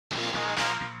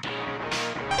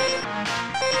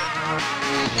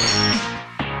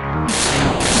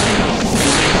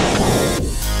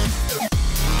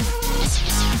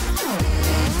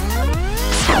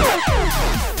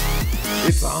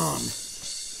It's on.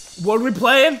 What are we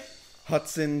playing?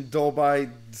 Hudson Dolby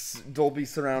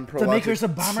Surround Pro. The makers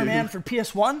of Bomberman for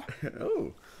PS1?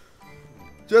 Oh.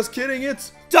 Just kidding,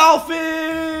 it's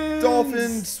Dolphins!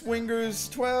 Dolphin Swingers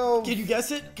 12. Can you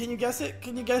guess it? Can you guess it?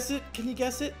 Can you guess it? Can you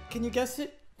guess it? Can you guess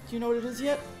it? Do you know what it is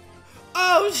yet?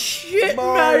 Oh shit!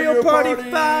 Mario Party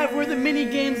 5, where the mini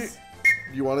games.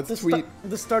 You wanted to tweet?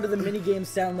 The start of the mini games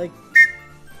sound like.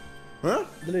 Huh?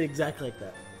 Literally exactly like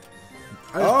that.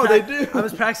 Oh, they do. I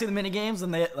was practicing the mini games,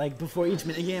 and they like before each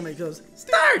mini game it goes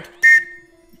start,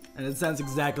 and it sounds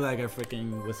exactly like a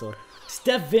freaking whistle.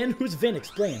 Steph Vin, who's Vin?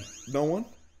 Explain. No one.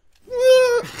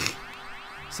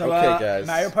 So okay, guys.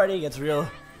 Mario Party gets real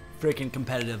freaking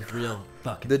competitive, real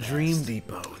fucking. The fast. Dream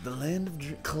Depot, the land of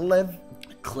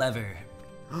Clever.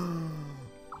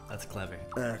 That's clever.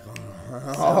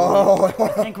 Oh. I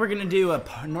think we're gonna do a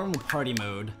normal party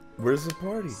mode. Where's the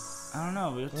party? I don't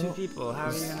know. We have two people. How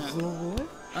are you gonna?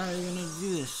 How are you gonna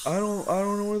do this? I don't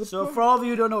know where the. So for all of you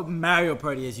who don't know what Mario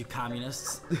Party is, you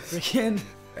communists, freaking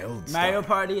Mario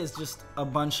Party is just a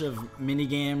bunch of mini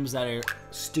games that are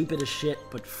stupid as shit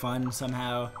but fun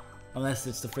somehow, unless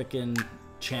it's the freaking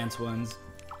chance ones,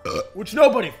 which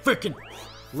nobody freaking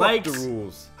likes. Fuck the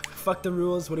rules. Fuck the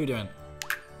rules. What are we doing?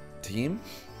 Team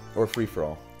or free for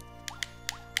all?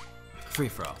 Free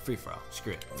for all. Free for all.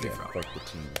 Screw it. Free for all. Fuck the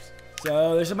teams.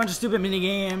 So there's a bunch of stupid mini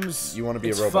games. You want to be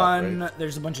it's a robot, fun. right?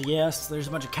 There's a bunch of there's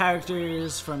a bunch of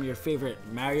characters from your favorite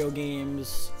Mario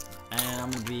games, and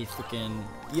I'm gonna be freaking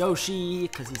Yoshi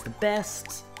because he's the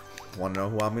best. Want to know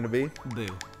who I'm gonna be? Boo.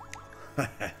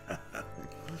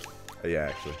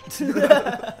 Yeah, actually.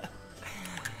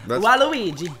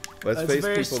 Waluigi. Let's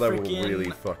face people that will really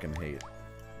fucking hate.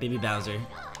 Baby Bowser.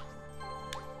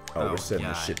 Oh, we're setting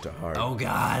this shit to heart. Oh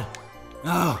god.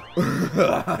 No.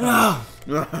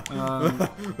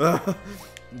 No.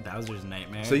 Bowser's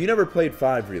Nightmare. So you never played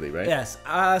 5 really, right? Yes.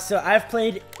 So I've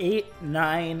played 8,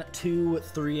 9, 2,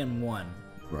 3, and 1.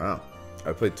 Wow.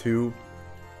 I played 2.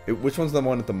 Which one's the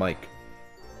one with the mic?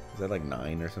 Is that like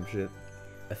 9 or some shit?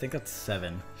 I think that's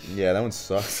 7. Yeah, that one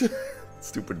sucks.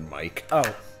 Stupid mic. Oh,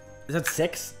 is that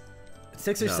 6?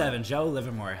 6 or No. 7. Joe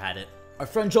Livermore had it. Our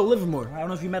friend Joe Livermore. I don't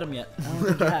know if you met him yet. I don't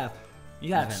think you have.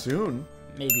 You haven't. Soon.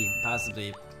 Maybe,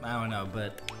 possibly. I don't know,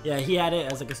 but yeah, he had it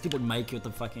as like a stupid mic with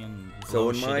the fucking. So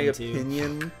in shit my into.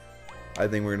 opinion, I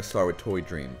think we're gonna start with Toy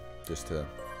Dream, just to,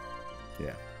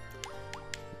 yeah.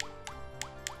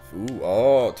 Ooh,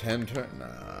 oh, 10 turn.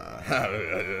 Nah.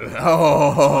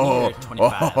 Oh, 20 or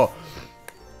 25.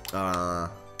 oh.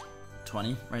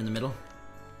 20, right in the middle.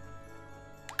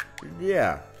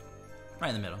 Yeah. Right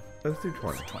in the middle. Let's do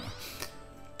 20. 20.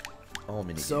 All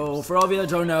mini So games. for all of you that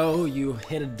don't know, you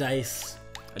hit a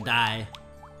die.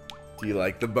 Do you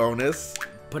like the bonus?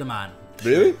 Put them on.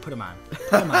 Really? Put them on. Put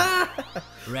them on.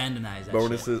 Randomize that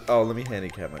Bonuses. shit. Oh, let me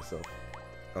handicap myself.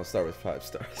 I'll start with 5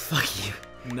 stars. Fuck you.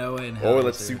 No way in hell. Or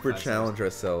let's I'm doing super 5 challenge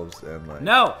ourselves and like.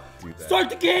 No. Do that. Start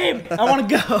the game. I want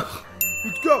to go.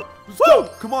 Let's go. Let's go.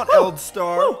 Come on, Eld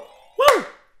Star. Woo!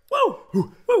 Woo!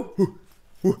 Woo!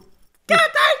 Woo! God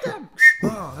damn them!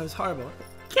 Oh, that was horrible.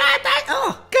 God damn!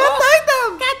 Oh!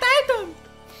 God damn them!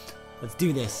 Let's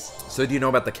do this. So do you know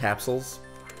about the capsules?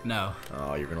 No.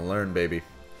 Oh, you're gonna learn, baby.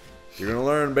 You're gonna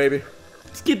learn, baby.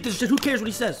 Skip this shit. Who cares what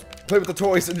he says? Play with the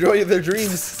toys. Enjoy their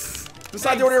dreams.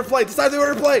 Decide the order of play. Decide the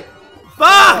order of play.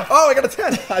 Fuck! Oh, I got a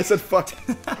 10. I said fuck.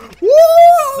 Woo!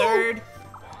 Third.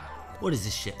 What is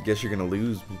this shit? Guess you're gonna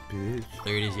lose, bitch.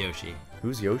 Third is Yoshi.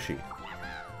 Who's Yoshi?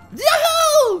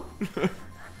 Yahoo! God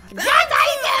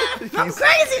damn it! I'm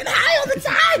crazy and high all the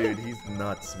time! Dude, he's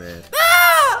nuts, man.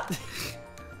 Ah!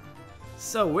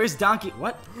 So, where's Donkey?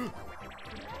 What?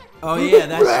 Oh, yeah,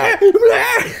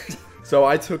 that's. So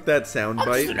I took that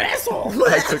soundbite. an asshole.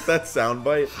 I took that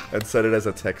soundbite and set it as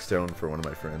a text tone for one of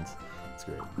my friends. It's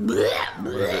great.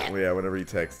 Whenever he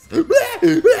texts.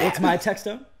 What's my text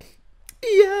tone?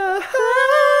 Yeah.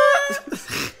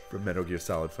 From Metal Gear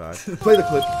Solid 5. Play the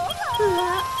clip.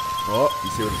 Oh, you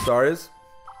see what the star is?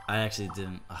 I actually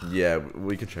didn't. Ugh. Yeah,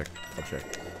 we can check. I'll check.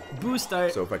 Boost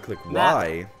start. So if I click Map.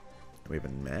 Y, we have a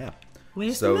map.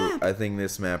 Where's So the map? I think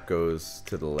this map goes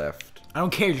to the left. I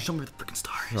don't care. Just show me where the freaking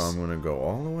star So is. I'm gonna go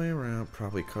all the way around.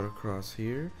 Probably cut across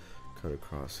here. Cut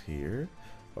across here.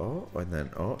 Oh, and then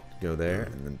go there,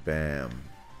 and then bam.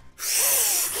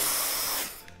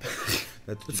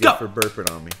 That's Let's good go. for burping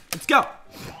on me. Let's go.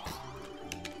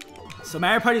 So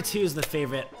Mario Party 2 is the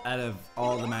favorite out of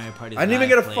all the Mario Parties. I didn't even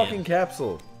get a I've fucking played.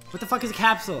 capsule. What the fuck is a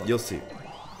capsule? You'll see.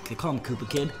 They call him Koopa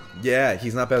Kid. Yeah,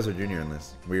 he's not Bowser Jr. in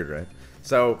this. Weird, right?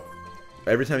 So,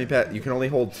 every time you can only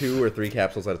hold 2 or 3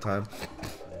 capsules at a time.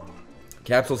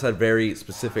 Capsules have very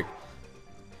specific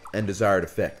and desired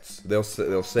effects. They'll say.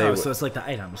 Oh, so it's like the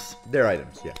items. They're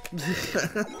items, yeah.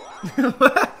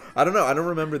 I don't know. I don't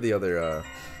remember the other.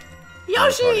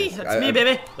 Yoshi, that's me,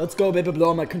 baby. Let's go, baby. Blow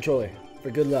on my controller for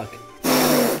good luck.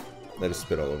 They just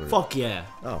spit all over. Fuck yeah.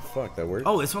 Oh fuck, that worked.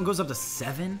 Oh, this one goes up to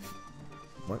 7.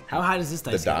 What? How high does this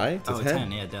dice? The die? Go? To Oh, 10.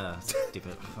 10. Yeah, duh.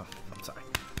 Stupid. Oh, I'm sorry.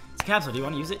 It's a capsule. Do you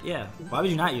want to use it? Yeah. Why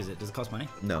would you not use it? Does it cost money?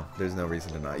 No, there's no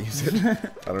reason to not use it.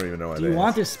 I don't even know why. Do you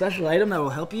want this special item that will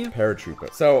help you?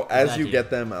 Paratrooper. So as you get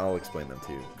them, I'll explain them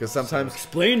to you. Because sometimes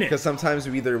explain it. Because sometimes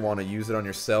you either want to use it on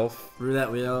yourself.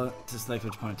 Roulette wheel to select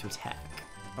which opponent to attack.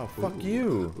 Oh fuck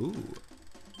you. Ooh.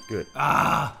 Good.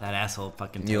 Ah, that asshole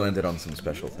fucking. You landed on some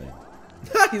special thing.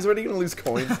 He's already gonna lose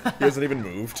coins. He hasn't even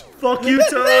moved. Fuck you,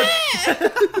 Toad.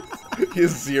 He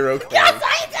has 0 coins. Yes,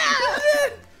 I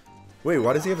do. Wait,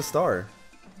 why does he have a star?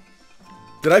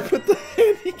 Did I put the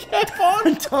handicap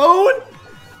On Toad?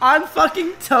 On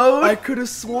fucking Toad? I could have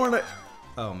sworn I...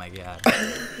 Oh my god.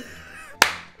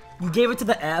 You gave it to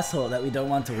the asshole that we don't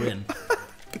want to win.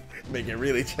 Make it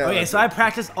really challenging. Okay, so I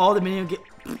practiced all the mini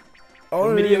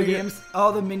games,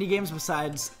 all the mini games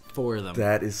besides 4 of them.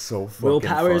 That is so fucking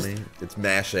funny. It's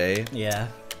mash A. Yeah.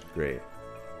 Great.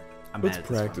 I'm Let's mad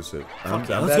at practice it. Fuck I'm yeah,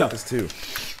 bad let's go. at this too.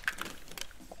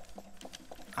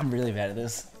 I'm really bad at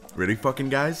this. Ready, fucking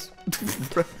guys?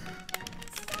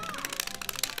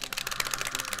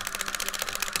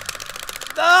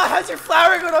 Ah, how's your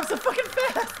flower going up so fucking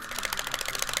fast?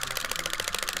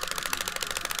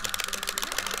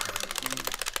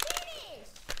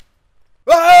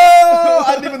 Oh!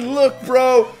 I didn't even look,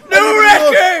 bro. New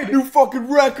record! New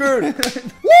fucking record!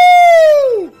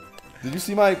 Woo! Did you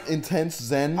see my intense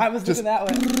zen? I was looking that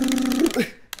way.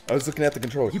 I was looking at the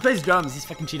controller. He plays drums. He's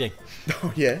fucking cheating.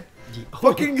 Oh yeah.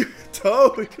 Fucking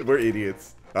Toad. We're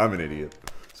idiots. I'm an idiot.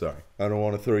 Sorry. I don't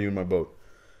want to throw you in my boat.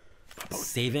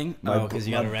 Saving? Oh, because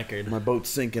you got a record. My boat's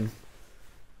sinking.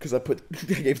 Because I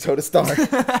gave Toad a star.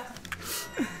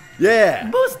 Yeah.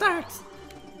 Boost starts.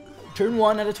 Turn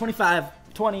 1 out of 25,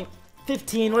 20,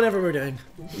 15, whatever we're doing.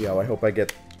 Yo, I hope I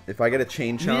get... If I get a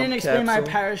chain chomp You didn't explain my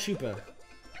capsule,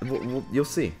 paratrooper. you'll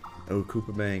see. Oh,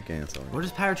 Koopa Bank answer. What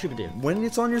does paratrooper do? When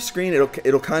it's on your screen,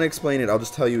 it'll kind of explain it. I'll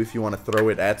just tell you if you want to throw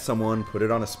it at someone, put it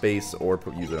on a space, or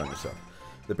use it on yourself.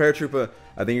 The paratrooper,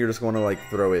 I think you're just going to like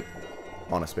throw it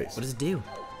on a space. What does it do?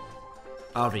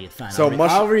 I'll read. Fine. So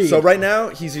I'll read. So right now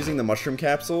he's using the mushroom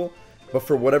capsule, but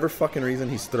for whatever fucking reason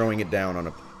he's throwing it down on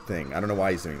a thing. I don't know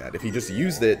why he's doing that. If he just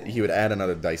used it, he would add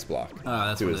another dice block. Oh,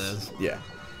 that's what it is. Yeah.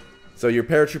 So your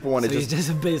paratrooper one, So he's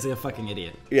just basically a fucking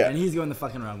idiot. Yeah. And he's going the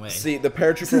fucking wrong way. See, the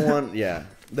paratrooper one, yeah.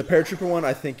 The paratrooper one,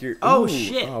 I think you're... Oh, Ooh,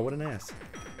 shit. Oh, what an ass.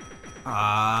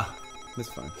 Ah. That's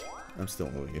fine. I'm still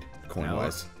in the lead. No.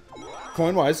 Coin-wise.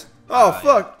 Coin-wise. Oh,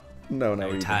 fuck. No, Now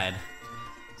no. you're tied.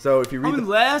 So if you read I'm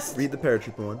last. read the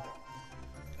paratrooper one.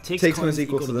 Takes coins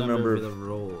equal to the number of the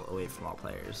roll away from all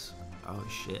players. Oh,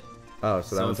 shit. Oh,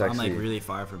 so that one's if actually... I'm like really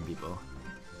far from people.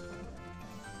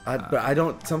 But I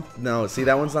don't... No, see,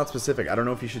 that one's not specific. I don't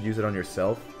know if you should use it on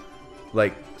yourself.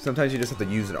 Like, sometimes you just have to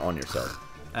use it on yourself.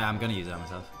 I'm gonna use it on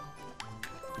myself.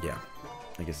 Yeah.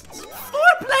 I guess it's... 4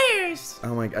 players!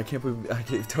 Oh my... I can't believe I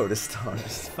gave Toad a star.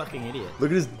 Fucking idiot.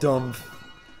 Look at his dumb...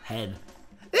 Head.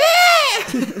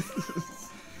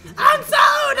 I'm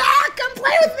so dark! Come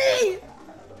play with me!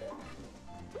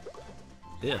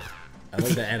 Yeah. I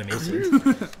like that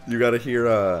animation. You gotta hear,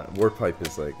 Warpipe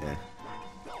is like, eh.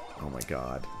 Oh my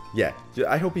god. Yeah.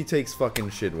 I hope he takes fucking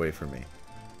shit away from me.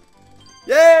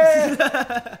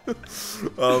 Yeah!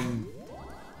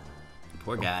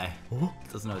 Poor guy.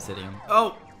 Doesn't know what's hitting him.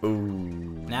 Oh!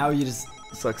 Ooh. Now you just...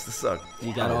 Sucks to suck.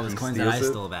 You got Oh, all his he coins that I steals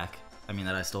it? stole back. I mean,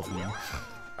 that I stole from you.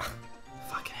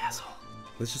 Fucking asshole.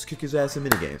 Let's just kick his ass in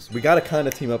minigames. We gotta kind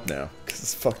of team up now, because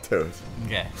it's fuck Toad.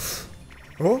 Okay.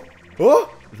 Oh? Oh?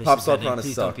 Vicious Pop Star bending. Piranha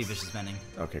Please don't sucks. be vicious bending.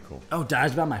 Okay, cool. Oh,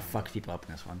 dodge bomb. I fucked people up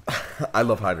in this one. I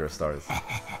love Hydro Stars.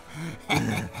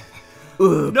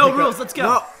 No rules. Let's go.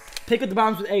 No. Pick up the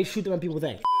bombs with A. Shoot them on people with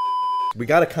A. We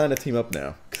gotta kind of team up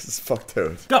now, because it's fuck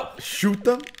Toad. Go. Shoot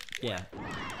them? Yeah.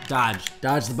 Dodge.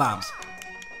 Dodge the bombs.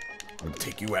 I'm gonna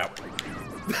take you out.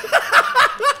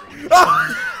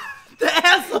 The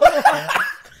asshole.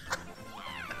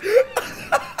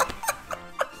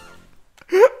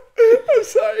 I'm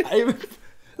sorry.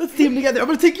 Let's team together. I'm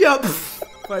gonna take you out. Before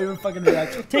I even fucking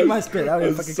react. Take my spit. I don't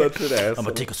even I'm fucking such care. an asshole. I'm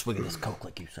gonna take a swig of this Coke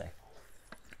like you say.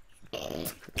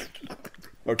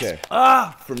 Okay.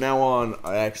 Ah! From now on,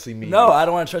 I actually mean No, it. I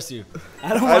don't want to trust you. I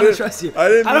don't want to trust you.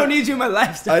 I don't need you in my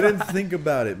life. I didn't think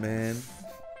about it, man.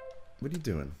 What are you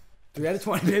doing? 3 out of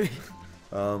 20, baby.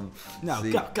 No,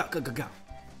 see, go.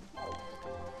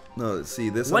 No, see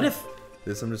this. What if?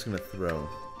 This I'm just gonna throw.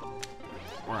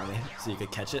 Where are they? So you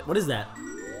could catch it. What is that?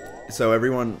 So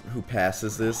everyone who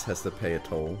passes this has to pay a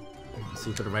toll. So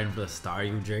you put it right in for the star,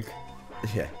 you jerk.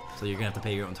 Yeah. So you're gonna have to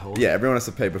pay your own toll. Yeah, everyone has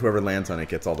to pay, but whoever lands on it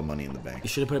gets all the money in the bank. You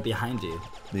should have put it behind you.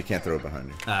 You can't throw it behind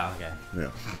you. Oh, okay.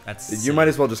 Yeah. That's. You sick. might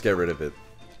as well just get rid of it.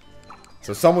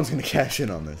 So someone's gonna cash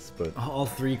in on this, but. All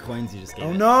 3 coins you just gave.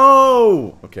 Oh it.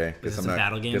 no! Okay, Is this a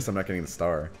battle game? Guess I'm not getting the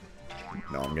star.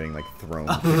 No, I'm getting like thrown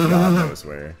to God knows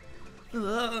where.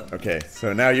 Okay,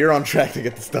 so now you're on track to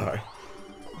get the star.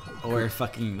 Or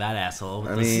fucking that asshole.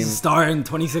 I This mean- is a star and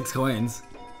 26 coins.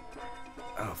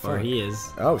 Oh, Or he is.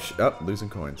 Oh, losing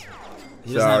coins.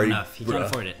 He doesn't have Sorry, enough. He can't bruh.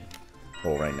 afford it.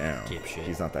 Well, right now. Cheap shit.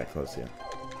 He's not that close yet.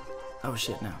 Oh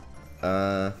shit, no.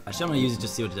 Is Actually, I'm gonna use it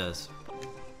just to see what it does.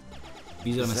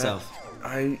 Use it on myself.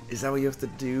 Is that what you have to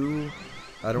do?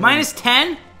 I don't Minus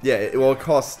 10? Yeah, it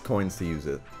costs coins to use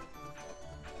it.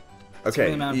 Okay,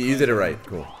 the amount you of did it coins. right.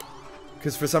 Cool.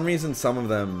 Because for some reason, some of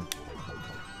them...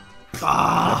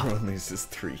 Ah! Everyone loses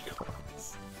 3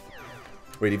 coins.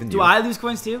 Wait, even Do you? I lose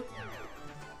coins too?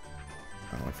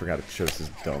 Oh, I forgot it shows this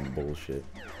dumb bullshit.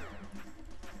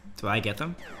 Do I get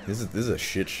them? This is a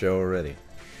shit show already.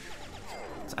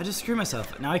 So I just screwed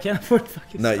myself. Now I can't afford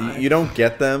fucking No, star. you don't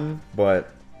get them,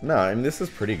 but... No, I mean, this is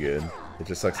pretty good. It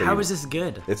just sucks that How you... is this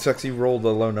good? It sucks you rolled a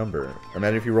low number.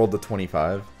 Imagine if you rolled the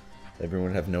 25. Everyone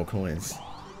would have no coins.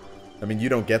 I mean, you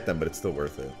don't get them, but it's still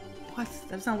worth it. What?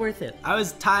 That's not worth it. I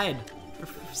was tied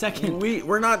for second.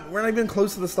 We're not even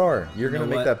close to the star. You're gonna know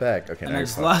make what? that back. Okay, And now I you're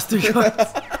just fucked. lost 3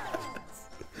 coins.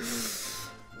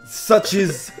 Such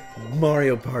is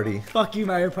Mario Party. Fuck you,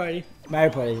 Mario Party. Mario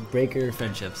Party, breaker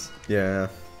friendships. Yeah,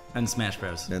 And Smash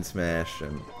Bros. and Smash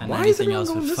and And why is anything everyone else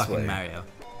going with this fucking way? Mario.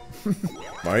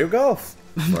 Mario Golf,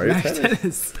 Mario Mario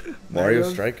Tennis, Mario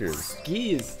Strikers,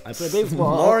 Skis. I play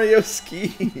baseball. Mario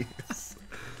Skis.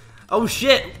 Oh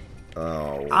shit.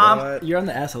 Oh, what? You're on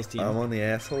the assholes team. I'm on the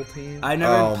asshole team. I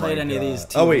never Oh played my any of God. these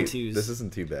Oh wait, 2v2s. this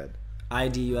isn't too bad.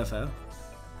 IDUFO.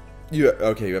 You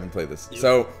haven't played this.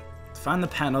 So Find the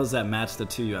panels that match the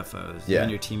 2 UFOs. You Yeah.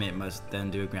 and your teammate must then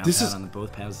do a ground This pound is- on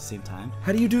both panels at the same time.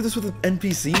 how do you do this with an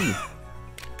NPC?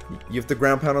 You have to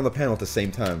ground pound on the panel at the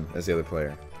same time as the other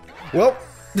player. Well,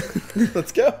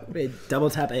 let's go. Wait, double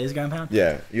tap A is ground pound?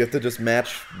 Yeah, you have to just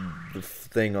match the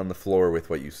thing on the floor with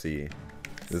what you see.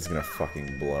 This is gonna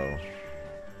fucking blow.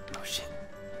 Oh shit.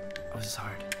 Oh, this is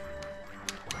hard.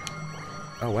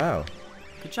 Oh wow,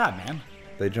 Good job, man.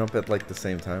 they jump at like the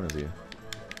same time as you.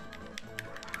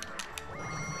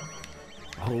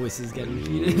 Oh, this is getting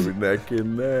Ooh, heated. neck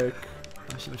and neck.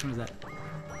 Oh shit, which one is that?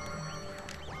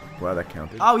 Wow, that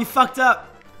counted. Oh, we fucked up!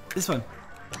 This one.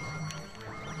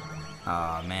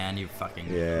 Oh man, you fucking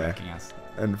Yeah. wrecking us.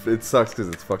 And it sucks because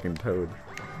it's fucking Toad.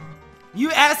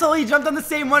 You asshole, he jumped on the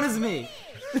same one as me!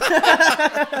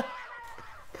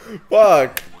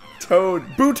 Fuck! Toad!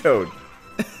 Boo Toad!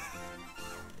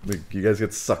 Like, you guys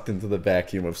get sucked into the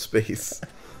vacuum of space.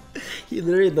 He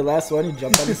literally, the last one, he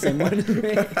jumped on the same one as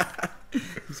me.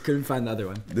 Just couldn't find the other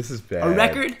one. This is bad. A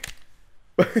record?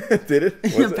 Did it?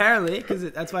 Was it? Apparently, because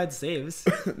that's why it saves.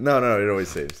 No, it always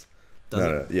saves. Does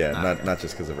no, it? yeah, Ah, not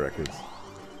just because of records.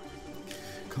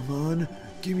 Come on,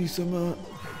 give me some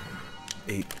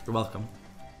 8. You're welcome.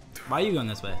 Why are you going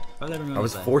this way? Why was everyone going I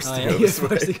was this way? forced to yeah, go you this were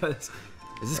forced way. to go this way.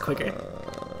 Is this quicker?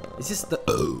 Is this the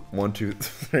 1, 2,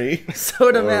 3.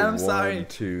 soda man? I'm Or sorry. 1,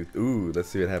 2. Ooh, let's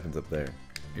see what happens up there.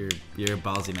 You're a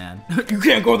ballsy man. You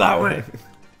can't go that way.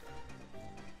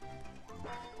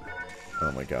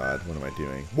 Oh my god, what am I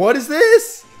doing? What is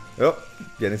this? Oh,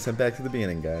 getting sent back to the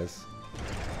beginning, guys.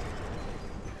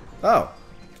 Oh.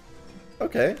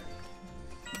 Okay.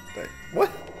 What?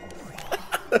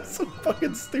 That's so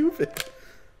fucking stupid.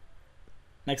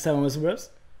 Next time on Whistle Bros.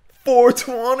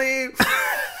 420!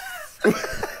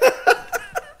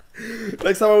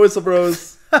 Next time on Whistle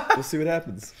Bros, we'll see what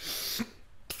happens.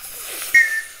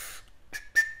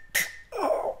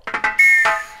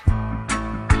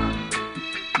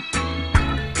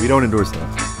 We don't endorse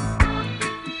stuff.